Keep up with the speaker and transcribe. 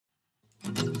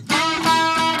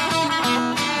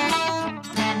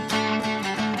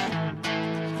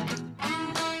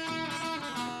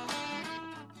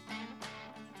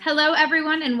Hello,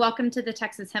 everyone, and welcome to the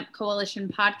Texas Hemp Coalition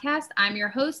podcast. I'm your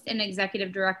host and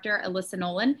executive director, Alyssa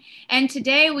Nolan. And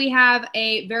today we have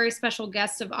a very special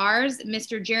guest of ours,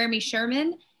 Mr. Jeremy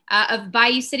Sherman of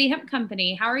Bayou City Hemp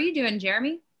Company. How are you doing,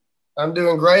 Jeremy? I'm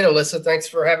doing great, Alyssa. Thanks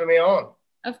for having me on.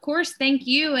 Of course, thank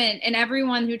you. And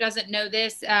everyone who doesn't know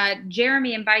this,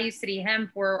 Jeremy and Bayou City Hemp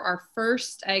were our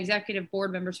first executive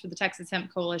board members for the Texas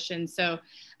Hemp Coalition. So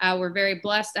we're very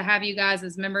blessed to have you guys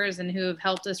as members and who have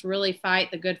helped us really fight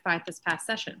the good fight this past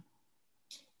session.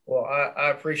 Well,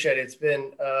 I appreciate it. It's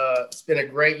been a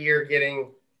great year getting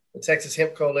the Texas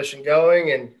Hemp Coalition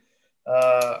going. And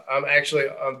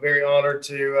I'm very honored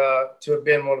to have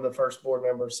been one of the first board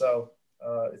members. So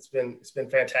it's been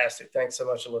fantastic. Thanks so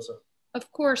much, Alyssa. Of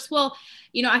course. Well,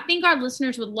 I think our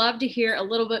listeners would love to hear a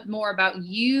little bit more about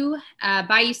you,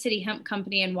 Bayou City Hemp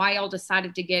Company, and why y'all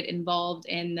decided to get involved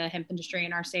in the hemp industry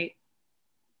in our state.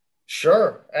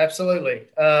 Sure, absolutely.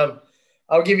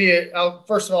 I'll give you a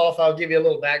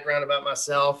little background about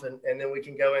myself, and then we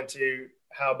can go into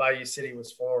how Bayou City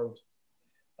was formed.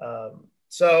 I've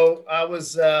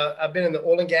been in the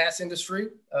oil and gas industry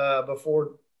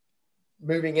before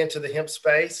moving into the hemp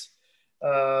space.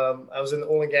 I was in the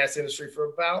oil and gas industry for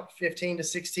about 15 to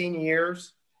 16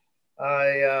 years.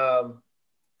 I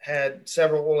had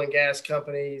several oil and gas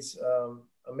companies, a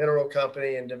mineral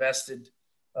company, and divested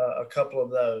a couple of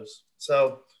those.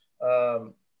 So,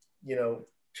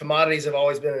 commodities have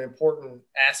always been an important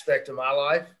aspect of my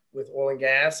life with oil and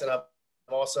gas. And I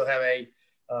also have a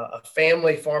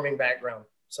family farming background.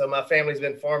 So my family's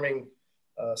been farming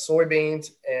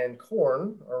soybeans and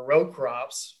corn, or row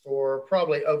crops, for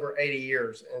probably over 80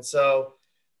 years. And so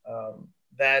I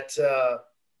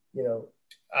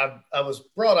was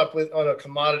brought up on a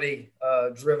commodity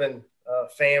driven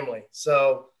family.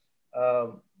 So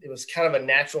it was kind of a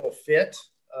natural fit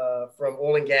from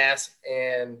oil and gas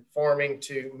and farming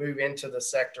to move into the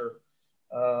sector.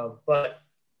 But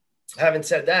having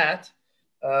said that,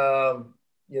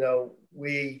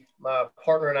 my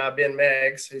partner and I, Ben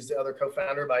Meggs, who's the other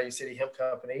co-founder of Bayou City Hemp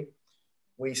Company,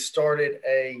 we started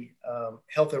a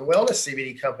health and wellness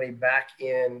CBD company back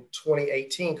in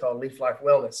 2018 called Leaf Life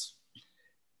Wellness.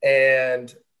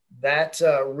 And that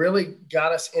really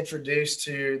got us introduced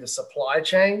to the supply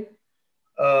chain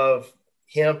of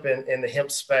hemp and the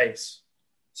hemp space.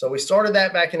 So we started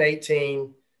that back in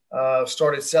 18,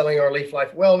 started selling our Leaf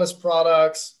Life Wellness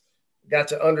products, got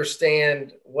to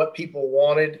understand what people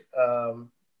wanted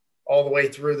all the way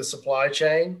through the supply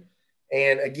chain.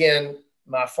 And again,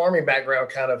 my farming background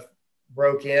kind of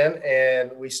broke in,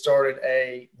 and we started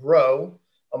a grow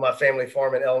on my family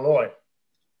farm in Illinois.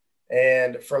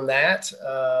 And from that,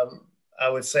 I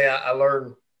would say I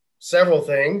learned several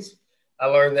things. I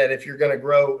learned that if you're going to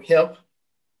grow hemp,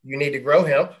 you need to grow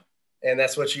hemp, and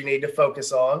that's what you need to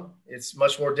focus on. It's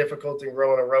much more difficult than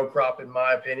growing a row crop, in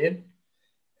my opinion.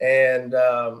 And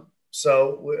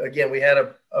we had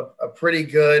a pretty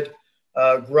good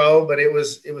grow, but it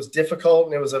was difficult,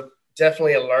 and it was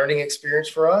definitely a learning experience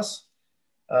for us.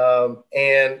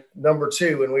 And number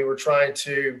two, when we were trying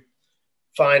to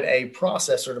find a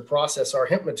processor to process our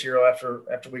hemp material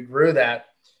after we grew that,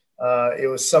 it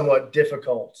was somewhat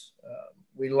difficult.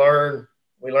 We learned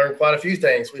quite a few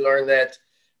things. We learned that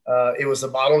it was a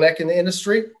bottleneck in the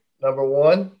industry. Number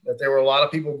one, that there were a lot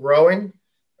of people growing,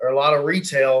 or a lot of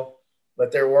retail,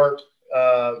 but there weren't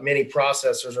many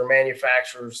processors or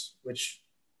manufacturers, which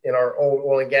in our old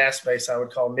oil and gas space, I would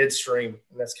call midstream.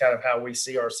 And that's kind of how we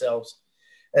see ourselves,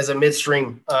 as a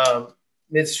midstream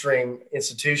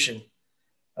institution.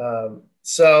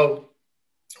 So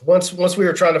once we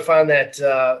were trying to find that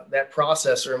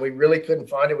processor, and we really couldn't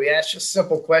find it, we asked just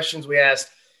simple questions. We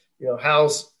asked,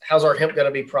 how's our hemp going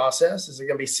to be processed? Is it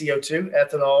going to be CO2,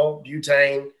 ethanol,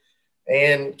 butane?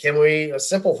 And a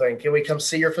simple thing, can we come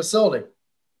see your facility?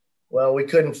 Well, we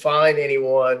couldn't find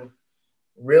anyone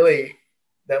really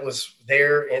that was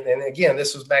there. And again,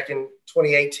 this was back in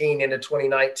 2018 into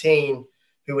 2019,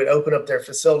 who would open up their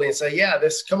facility and say, yeah,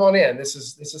 come on in. This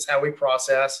is how we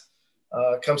process.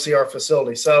 Come see our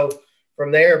facility. So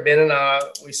from there, Ben and I,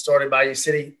 we started Bayou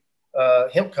City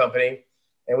Hemp Company,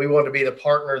 and we wanted to be the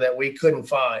partner that we couldn't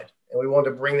find. And we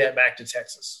wanted to bring that back to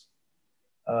Texas.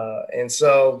 And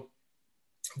so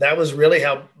that was really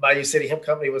how Bayou City Hemp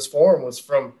Company was formed, was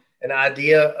from an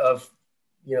idea of,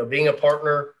 being a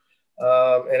partner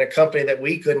in a company that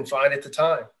we couldn't find at the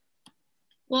time.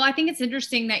 Well, I think it's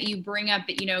interesting that you bring up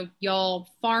that, y'all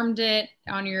farmed it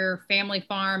on your family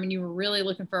farm and you were really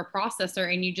looking for a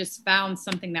processor, and you just found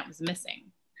something that was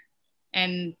missing.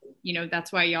 And,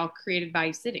 that's why y'all created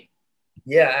Bayou City.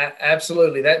 Yeah,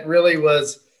 absolutely. That really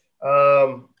was,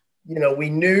 we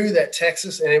knew that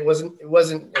Texas, and it wasn't,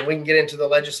 and we can get into the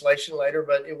legislation later,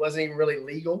 but it wasn't even really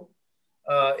legal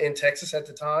in Texas at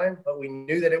the time, but we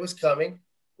knew that it was coming.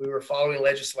 We were following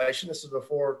legislation. This was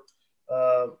before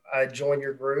I joined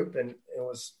your group and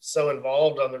was so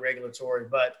involved on the regulatory,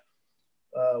 but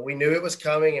we knew it was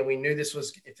coming, and we knew if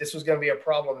this was going to be a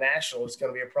problem national, it's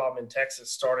going to be a problem in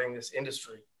Texas starting this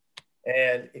industry.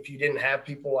 And if you didn't have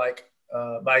people like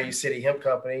Bayou City Hemp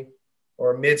Company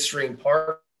or a midstream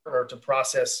partner to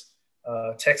process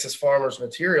Texas farmers'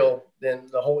 material, then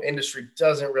the whole industry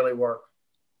doesn't really work.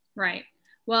 Right.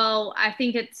 Well, I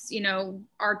think it's,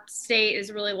 our state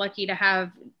is really lucky to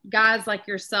have guys like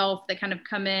yourself that kind of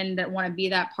come in that want to be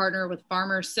that partner with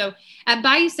farmers. So at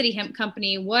Bayou City Hemp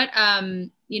Company, what,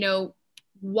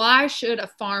 why should a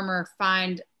farmer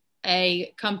find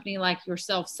a company like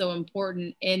yourself so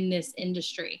important in this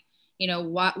industry?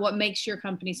 What makes your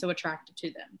company so attractive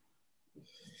to them?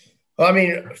 Well, I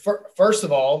mean, first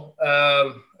of all,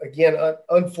 again,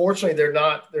 unfortunately, there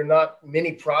are not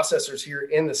many processors here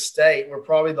in the state. We're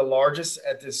probably the largest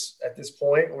at this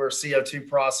point. We're a CO2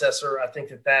 processor. I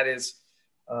think that is,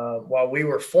 while we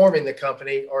were forming the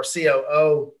company, our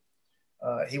COO,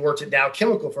 he worked at Dow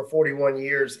Chemical for 41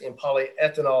 years in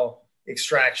polyethanol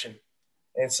extraction.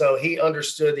 And so he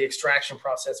understood the extraction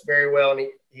process very well, and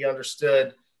he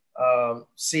understood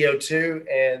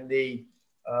CO2 and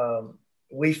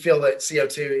we feel that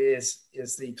CO2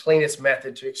 is the cleanest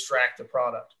method to extract the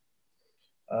product.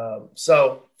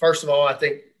 So first of all, I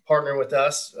think partnering with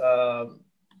us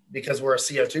because we're a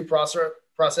CO2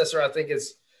 processor, I think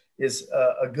is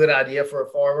a good idea for a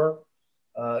farmer.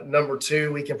 Number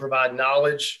two, we can provide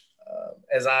knowledge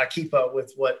as I keep up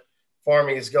with what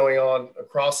farming is going on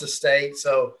across the state.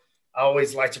 So I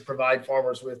always like to provide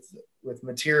farmers with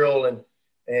material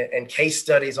and case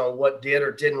studies on what did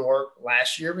or didn't work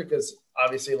last year, because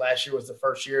obviously last year was the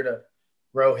first year to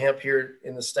grow hemp here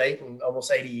in the state in almost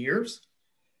 80 years.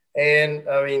 And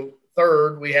I mean,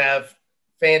 third, we have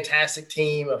fantastic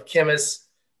team of chemists.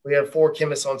 We have 4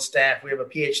 chemists on staff. We have a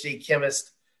PhD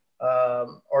chemist.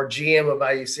 Our GM of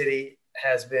Bayou City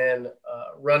has been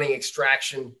running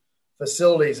extraction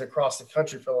facilities across the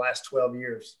country for the last 12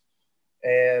 years.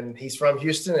 And he's from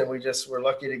Houston, and we're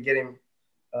lucky to get him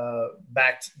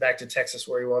back to Texas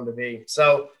where he wanted to be.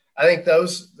 So I think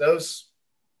those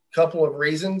couple of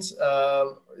reasons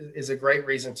is a great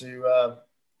reason to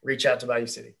reach out to Bayou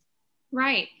City.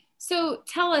 Right. So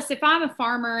tell us, if I'm a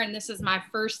farmer and this is my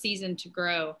first season to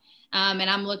grow, and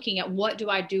I'm looking at what do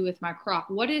I do with my crop,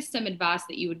 what is some advice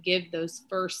that you would give those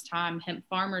first time hemp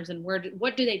farmers, and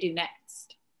what do they do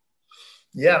next?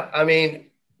 Yeah, I mean,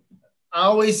 I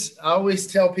always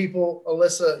tell people,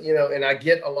 Alyssa, and I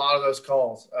get a lot of those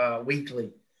calls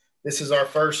weekly. This is our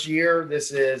first year.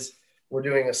 We're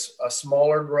doing a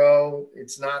smaller grow.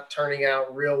 It's not turning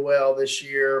out real well this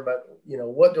year, but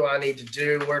what do I need to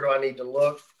do? Where do I need to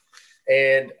look?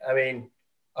 And I mean,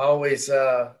 I always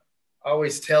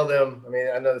tell them, I mean,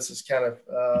 I know this is kind of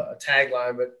a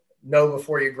tagline, but know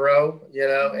before you grow,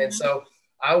 Mm-hmm. And so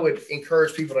I would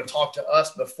encourage people to talk to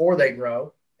us before they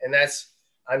grow. And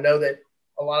I know that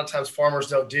a lot of times farmers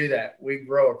don't do that. We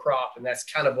grow a crop, and that's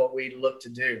kind of what we look to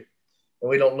do. And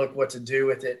we don't look what to do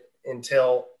with it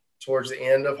until towards the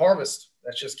end of harvest.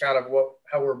 That's just kind of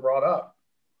how we're brought up.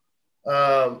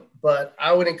 But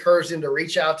I would encourage them to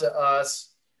reach out to us.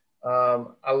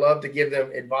 I love to give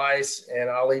them advice, and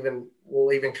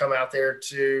we'll even come out there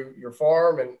to your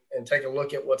farm and take a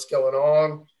look at what's going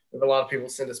on. We have a lot of people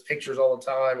send us pictures all the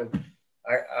time, and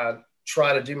I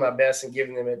try to do my best in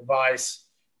giving them advice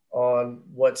on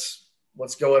what's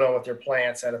going on with their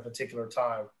plants at a particular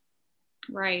time.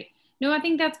 Right. No, I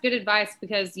think that's good advice,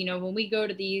 because, when we go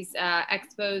to these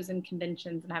expos and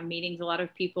conventions and have meetings, a lot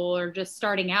of people are just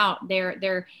starting out.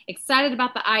 They're excited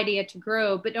about the idea to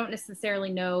grow, but don't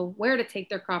necessarily know where to take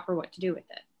their crop or what to do with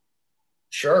it.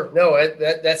 Sure. No,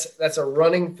 that's a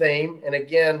running theme. And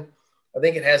again, I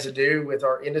think it has to do with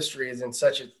our industry is in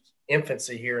such an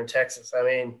infancy here in Texas. I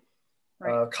mean,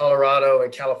 right. Colorado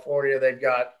and California, they've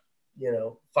got,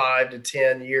 5 to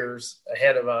 10 years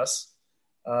ahead of us.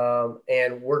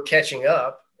 And we're catching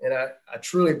up. And I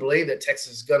truly believe that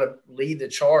Texas is going to lead the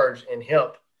charge in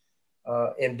hemp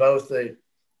in both the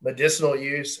medicinal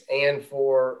use and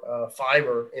for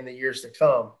fiber in the years to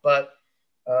come. But,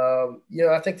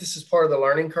 I think this is part of the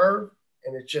learning curve,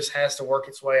 and it just has to work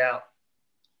its way out.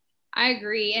 I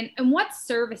agree. And what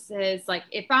services, like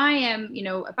if I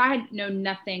know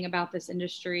nothing about this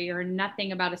industry or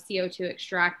nothing about a CO2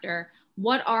 extractor,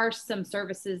 what are some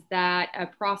services that a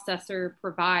processor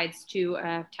provides to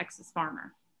a Texas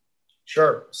farmer?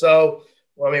 Sure. So,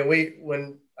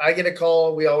 when I get a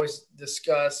call. We always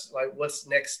discuss like what's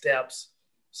next steps.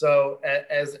 So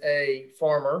as a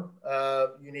farmer,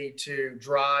 you need to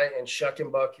dry and shuck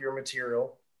and buck your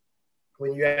material.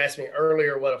 When you asked me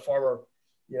earlier what a farmer,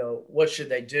 what should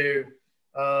they do?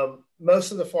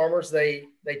 Most of the farmers, they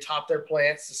top their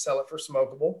plants to sell it for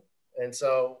smokable. And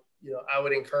so, I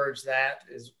would encourage that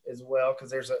as well, because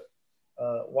there's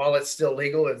while it's still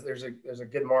legal, there's a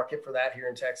good market for that here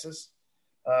in Texas.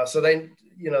 So they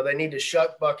need to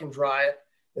shuck, buck, and dry it,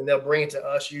 and they'll bring it to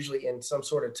us usually in some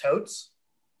sort of totes.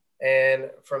 And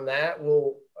from that,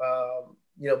 we'll,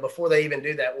 before they even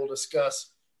do that, we'll discuss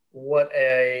what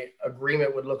a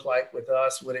agreement would look like with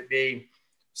us. Would it be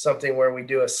something where we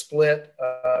do a split,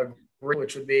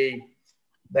 which would be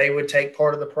they would take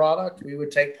part of the product, we would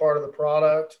take part of the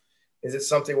product? Is it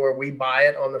something where we buy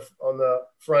it on the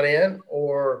front end?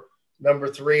 Or number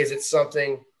three, is it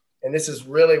something, and this is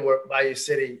really what Bayou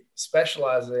City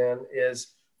specializes in,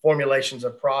 is formulations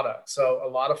of products. So a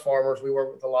lot of farmers, we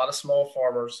work with a lot of small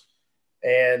farmers,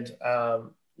 and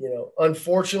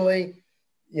unfortunately,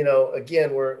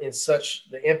 again, we're in such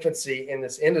the infancy in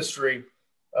this industry.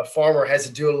 A farmer has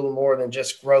to do a little more than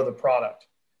just grow the product.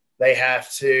 They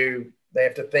have to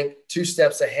think 2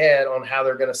 steps ahead on how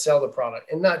they're going to sell the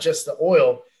product, and not just the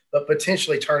oil, but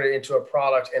potentially turn it into a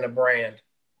product and a brand.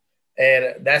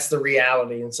 And that's the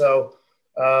reality. And so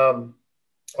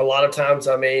a lot of times,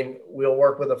 we'll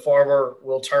work with a farmer,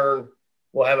 we'll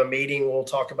have a meeting, we'll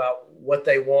talk about what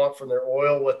they want from their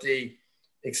oil, what the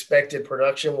expected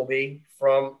production will be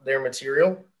from their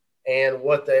material, and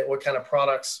what kind of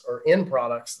products or end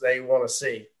products they want to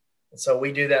see. And so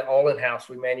we do that all in-house.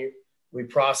 We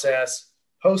process,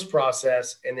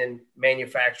 post-process, and then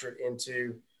manufacture it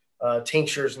into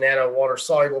tinctures, nano water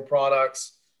soluble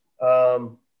products,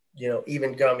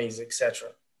 even gummies, etc.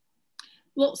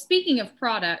 Well, speaking of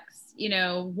products,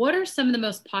 what are some of the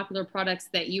most popular products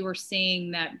that you are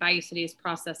seeing that Bayou City is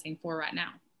processing for right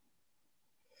now?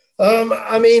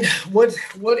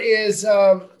 What is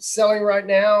selling right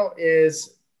now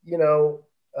is,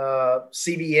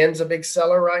 CBN's a big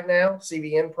seller right now.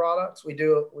 CBN products. We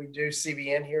do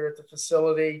CBN here at the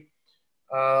facility,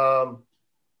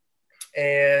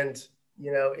 and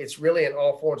it's really in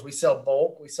all forms. We sell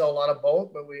bulk. We sell a lot of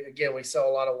bulk, but we sell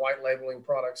a lot of white labeling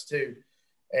products too.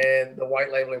 And the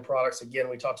white labeling products, again,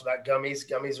 we talked about gummies.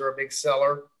 Gummies are a big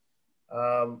seller.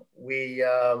 We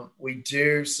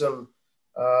do some.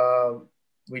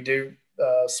 We do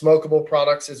smokable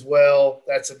products as well.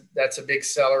 That's a big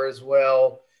seller as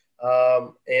well.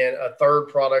 And a third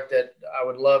product that I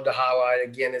would love to highlight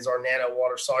again is our nano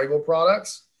water soluble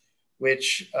products,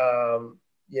 which I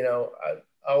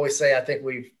always say I think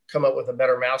we've come up with a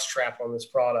better mousetrap on this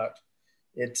product.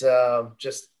 It's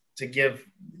just to give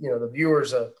the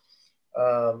viewers a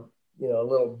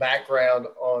little background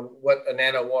on what a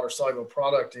nano water soluble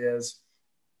product is.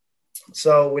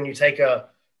 So when you take a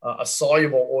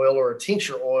soluble oil or a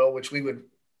tincture oil, which we would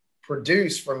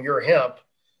produce from your hemp,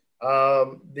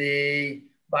 the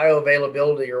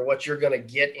bioavailability, or what you're going to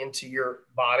get into your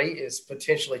body, is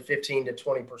potentially 15 to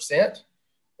 20%.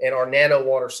 And our nano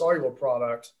water soluble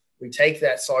product, we take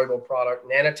that soluble product,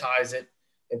 nanotize it,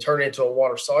 and turn it into a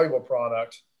water soluble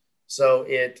product. So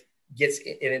it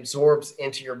absorbs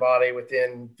into your body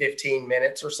within 15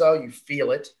 minutes or so. You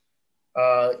feel it.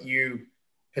 You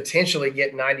potentially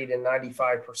get 90 to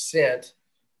 95%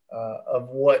 of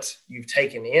what you've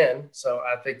taken in. So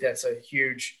I think that's a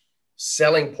huge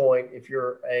selling point if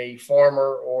you're a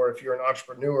farmer or if you're an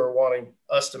entrepreneur wanting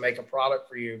us to make a product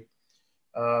for you.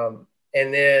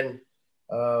 And then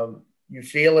you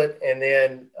feel it, and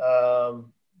then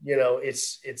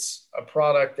it's a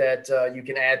product that you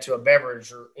can add to a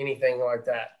beverage or anything like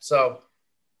that. So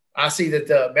I see that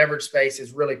the beverage space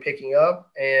is really picking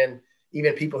up, and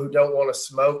even people who don't want to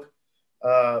smoke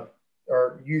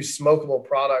or use smokable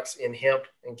products in hemp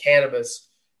and cannabis,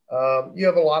 you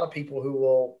have a lot of people who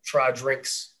will try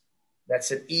drinks.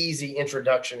 That's an easy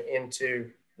introduction into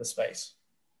the space.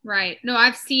 Right. No,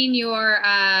 I've seen your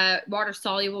water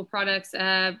soluble products.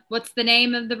 What's the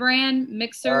name of the brand?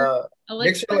 Mixer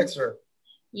Elixir? Mixer Elixir.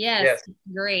 Yes.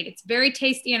 Great. It's very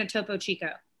tasty and a Topo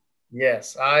Chico.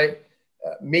 Yes.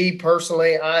 Me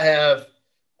personally, I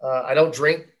don't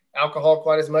drink alcohol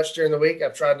quite as much during the week.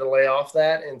 I've tried to lay off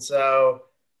that. And so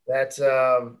that's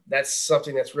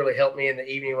something that's really helped me in the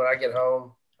evening when I get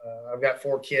home. I've got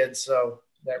 4 kids, so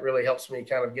that really helps me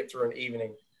kind of get through an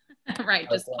evening. Right.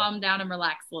 Just calm down and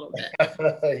relax a little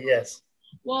bit. Yes.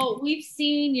 Well, we've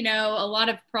seen, a lot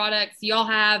of products. Y'all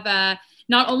have,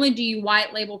 not only do you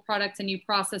white label products and you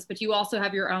process, but you also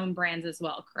have your own brands as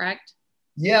well, correct?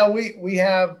 Yeah, we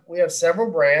have several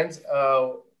brands.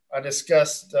 I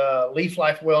discussed Leaf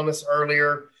Life Wellness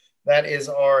earlier. That is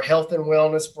our health and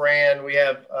wellness brand. We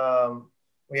have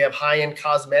high-end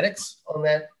cosmetics on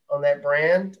that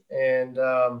brand, and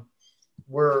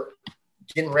we're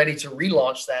getting ready to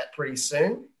relaunch that pretty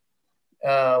soon.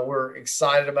 We're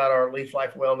excited about our Leaf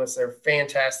Life Wellness. They're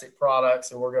fantastic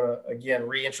products, and we're going to, again,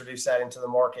 reintroduce that into the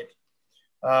market.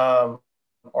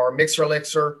 Our Mixer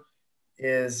Elixir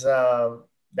is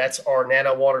that's our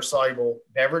nano water soluble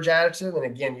beverage additive. And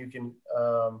again, you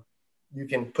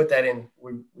can put that in.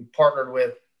 We partnered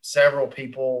with several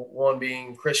people, one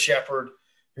being Chris Shepard,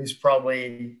 who's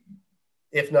probably,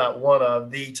 if not one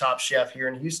of the top chef here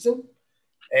in Houston.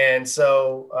 And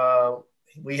so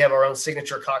we have our own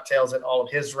signature cocktails at all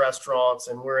of his restaurants,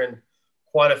 and we're in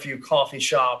quite a few coffee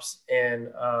shops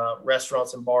and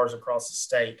restaurants and bars across the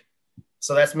state.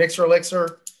 So that's Mixer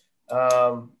Elixir.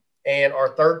 And our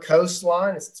Third Coast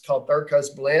line, it's called Third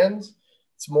Coast Blends.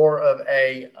 It's more of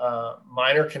a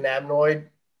minor cannabinoid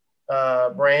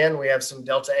brand. We have some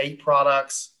Delta 8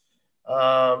 products,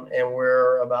 and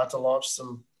we're about to launch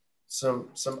some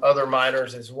other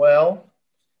minors as well.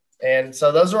 And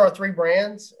so those are our three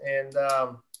brands. And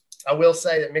I will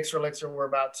say that Mixer Elixir, we're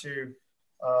about to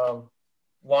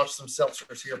launch some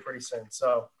seltzers here pretty soon.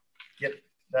 So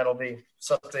that'll be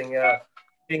something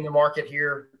being the market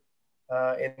here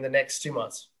in the next 2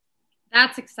 months.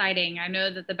 That's exciting. I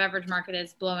know that the beverage market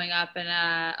is blowing up, and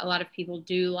a lot of people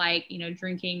do like,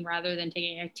 drinking rather than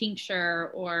taking a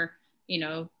tincture or,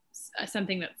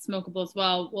 something that's smokable as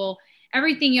well. Well,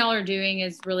 everything y'all are doing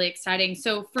is really exciting.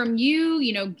 So from you,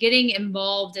 getting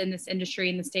involved in this industry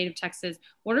in the state of Texas,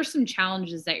 what are some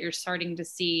challenges that you're starting to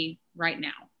see right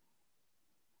now?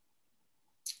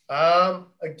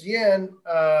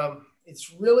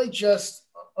 It's really just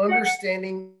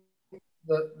understanding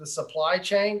the supply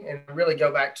chain, and really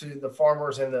go back to the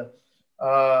farmers and the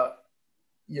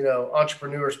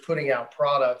entrepreneurs putting out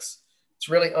products. It's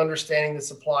really understanding the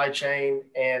supply chain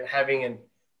and having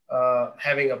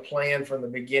a plan from the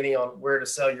beginning on where to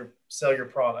sell your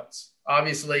products.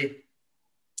 Obviously,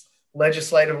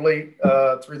 legislatively,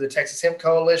 through the Texas Hemp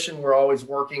Coalition, we're always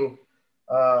working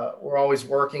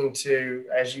to,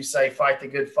 as you say, fight the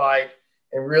good fight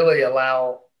and really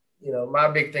allow. My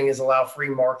big thing is allow free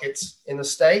markets in the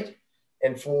state,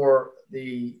 and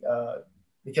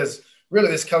because really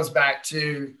this comes back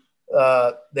to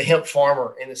the hemp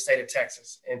farmer in the state of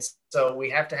Texas. And so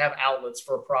we have to have outlets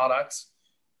for products,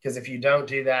 because if you don't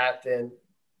do that, then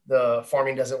the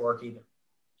farming doesn't work either.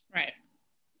 Right.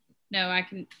 No,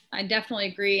 I definitely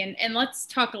agree. And let's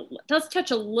touch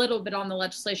a little bit on the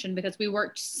legislation, because we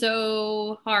worked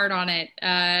so hard on it,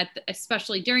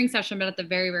 especially during session, but at the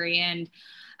very, very end.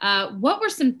 What were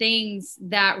some things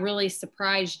that really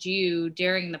surprised you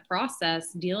during the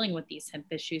process dealing with these hemp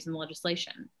issues and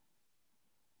legislation?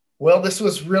 Well, this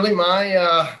was really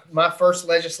my first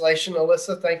legislation,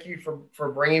 Alyssa. Thank you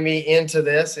for bringing me into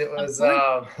this. It was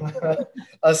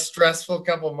a stressful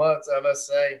couple of months, I must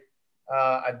say.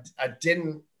 I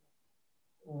didn't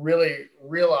really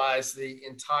realize the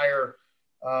entire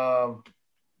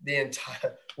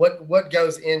what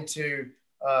goes into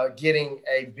getting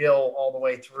a bill all the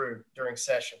way through during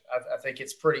session. I think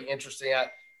it's pretty interesting.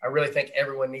 I really think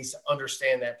everyone needs to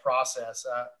understand that process.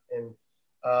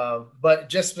 But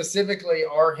just specifically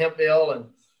our hemp bill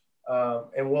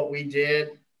and what we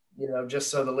did, just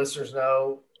so the listeners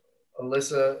know,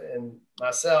 Alyssa and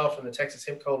myself and the Texas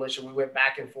Hemp Coalition, we went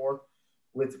back and forth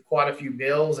with quite a few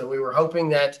bills, and we were hoping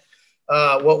that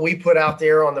what we put out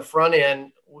there on the front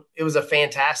end, it was a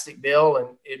fantastic bill,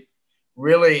 and it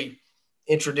really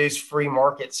introduced free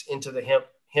markets into the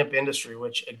hemp industry,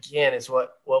 which again is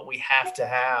what we have to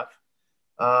have.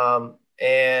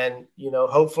 And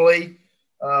hopefully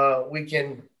we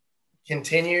can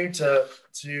continue to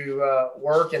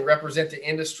work and represent the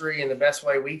industry in the best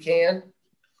way we can,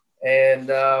 and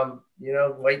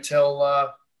wait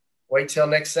till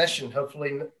next session.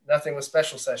 Hopefully nothing with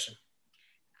special session.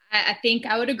 I think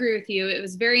I would agree with you. It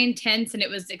was very intense, and it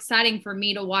was exciting for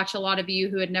me to watch a lot of you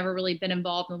who had never really been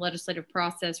involved in the legislative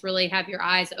process really have your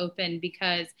eyes open,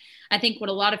 because I think what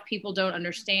a lot of people don't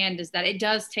understand is that it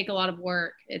does take a lot of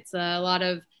work. It's a lot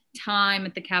of time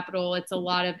at the Capitol. It's a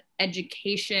lot of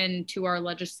education to our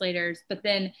legislators. But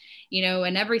then,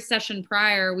 in every session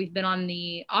prior, we've been on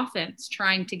the offense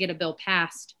trying to get a bill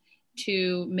passed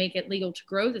to make it legal to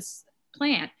grow this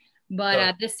plant.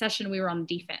 But this session, we were on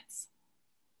defense.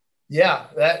 Yeah,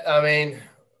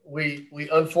 we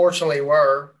unfortunately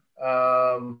were.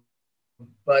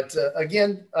 But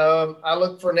again, I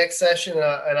look for next session,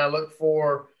 and I look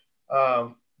for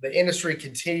the industry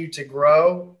continue to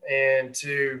grow, and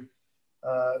to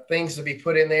things to be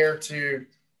put in there to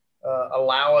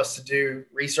allow us to do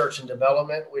research and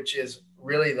development, which is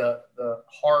really the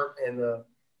heart and the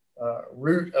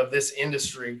root of this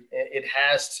industry. It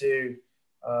has to,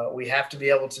 we have to be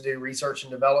able to do research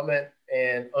and development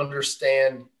and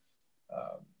understand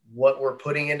what we're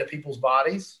putting into people's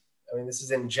bodies. I mean, this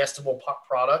is an ingestible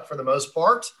product for the most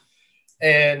part.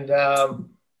 And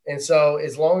so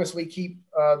as long as we keep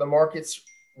the markets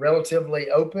relatively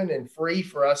open and free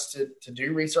for us to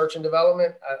do research and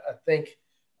development, I think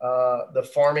the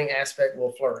farming aspect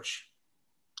will flourish.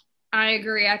 I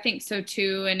agree. I think so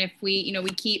too. And if we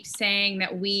keep saying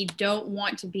that we don't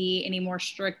want to be any more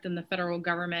strict than the federal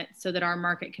government so that our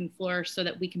market can flourish, so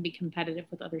that we can be competitive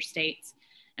with other states.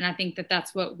 And I think that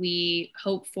that's what we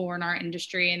hope for in our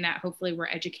industry, and that hopefully we're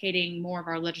educating more of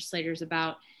our legislators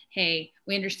about, hey,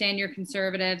 we understand you're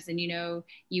conservatives and, you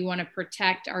want to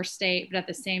protect our state, but at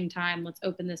the same time, let's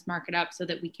open this market up so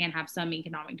that we can have some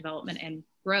economic development and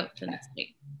growth in the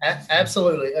state.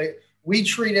 Absolutely. We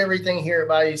treat everything here at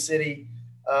Bayou City.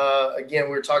 Again,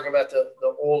 we were talking about the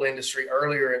oil industry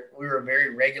earlier. We were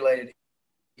very regulated.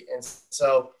 And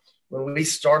so when we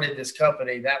started this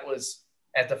company, that was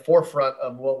at the forefront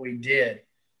of what we did.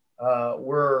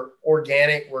 We're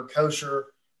organic, we're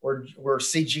kosher, we're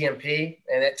CGMP,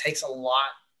 and it takes a lot,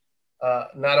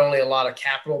 not only a lot of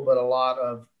capital, but a lot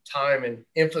of time and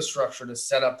infrastructure to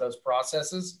set up those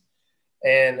processes.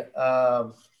 And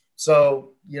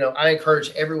so, I encourage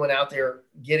everyone out there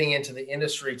getting into the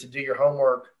industry to do your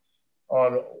homework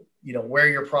on, where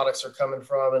your products are coming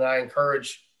from. And I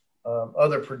encourage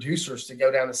other producers to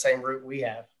go down the same route we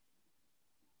have.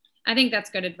 I think that's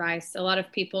good advice. A lot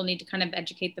of people need to kind of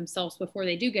educate themselves before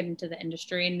they do get into the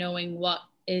industry, and knowing what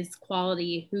is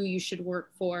quality, who you should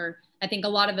work for. I think a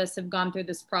lot of us have gone through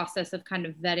this process of kind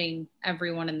of vetting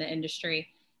everyone in the industry,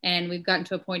 and we've gotten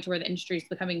to a point where the industry is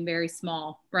becoming very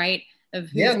small, right?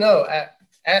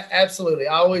 Absolutely.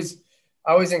 I always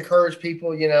encourage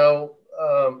people,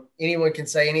 anyone can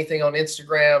say anything on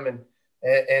Instagram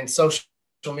and social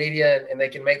media, and they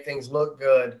can make things look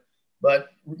good. But,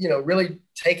 really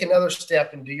take another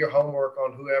step and do your homework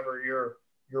on whoever you're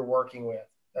working with.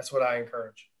 That's what I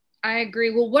encourage. I agree.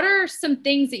 Well, what are some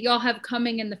things that y'all have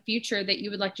coming in the future that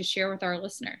you would like to share with our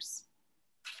listeners?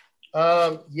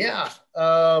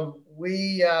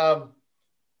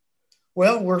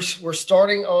 We're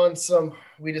starting on some,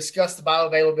 we discussed the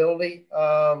bioavailability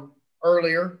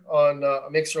earlier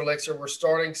on Mixer Elixir. We're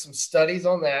starting some studies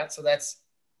on that. So that's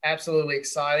absolutely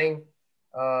exciting.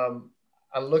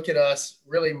 I look at us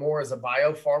really more as a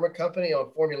biopharma company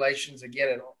on formulations,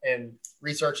 again, and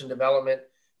research and development.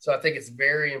 So I think it's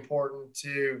very important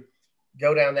to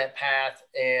go down that path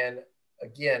and,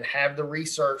 again, have the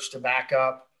research to back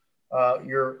up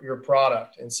your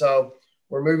product. And so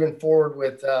we're moving forward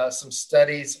with some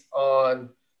studies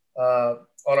on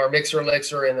our Mixer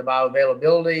Elixir and the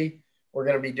bioavailability. We're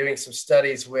going to be doing some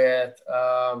studies with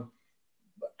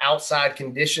outside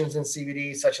conditions in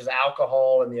CBD, such as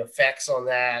alcohol and the effects on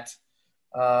that.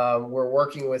 We're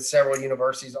working with several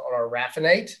universities on our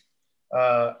raffinate,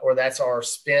 or that's our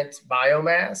spent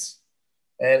biomass.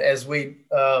 And as we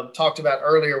talked about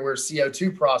earlier, we're a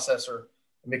CO2 processor.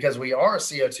 And because we are a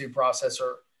CO2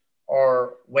 processor,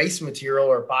 our waste material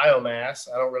or biomass,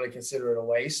 I don't really consider it a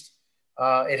waste.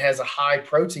 It has a high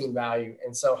protein value.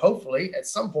 And so hopefully at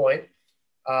some point,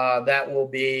 that will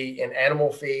be an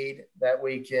animal feed that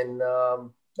we can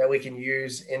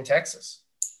use in Texas.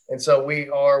 And so we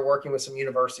are working with some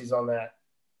universities on that.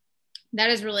 That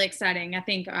is really exciting. I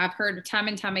think I've heard time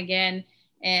and time again,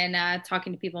 and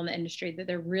talking to people in the industry, that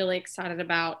they're really excited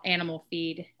about animal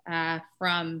feed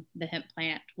from the hemp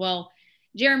plant. Well,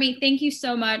 Jeremy, thank you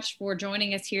so much for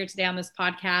joining us here today on this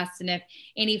podcast. And if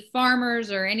any farmers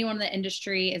or anyone in the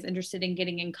industry is interested in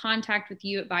getting in contact with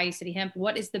you at Bayou City Hemp,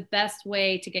 what is the best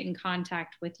way to get in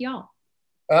contact with y'all?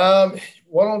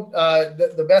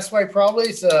 The best way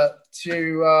probably is to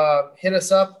hit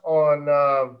us up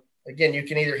on, again, you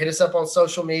can either hit us up on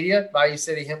social media, Bayou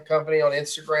City Hemp Company on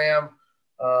Instagram,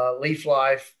 Leaf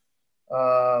Life,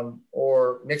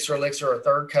 or Mixer Elixir or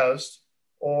Third Coast,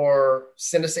 or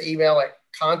send us an email at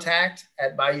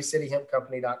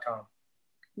contact@BayouCityHempCompany.com.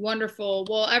 Wonderful.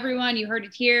 Well, everyone, you heard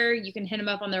it here. You can hit them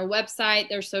up on their website,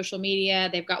 their social media.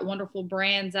 They've got wonderful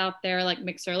brands out there like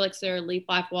Mixer Elixir, Leaf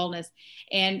Life Wellness,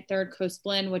 and Third Coast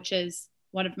Blend, which is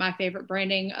one of my favorite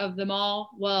branding of them all.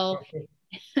 Well,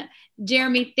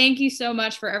 Jeremy, thank you so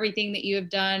much for everything that you have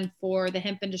done for the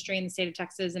hemp industry in the state of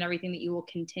Texas and everything that you will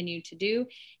continue to do.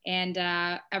 And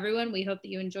everyone, we hope that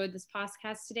you enjoyed this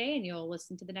podcast today, and you'll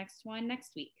listen to the next one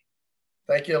next week.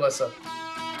 Thank you, Alyssa.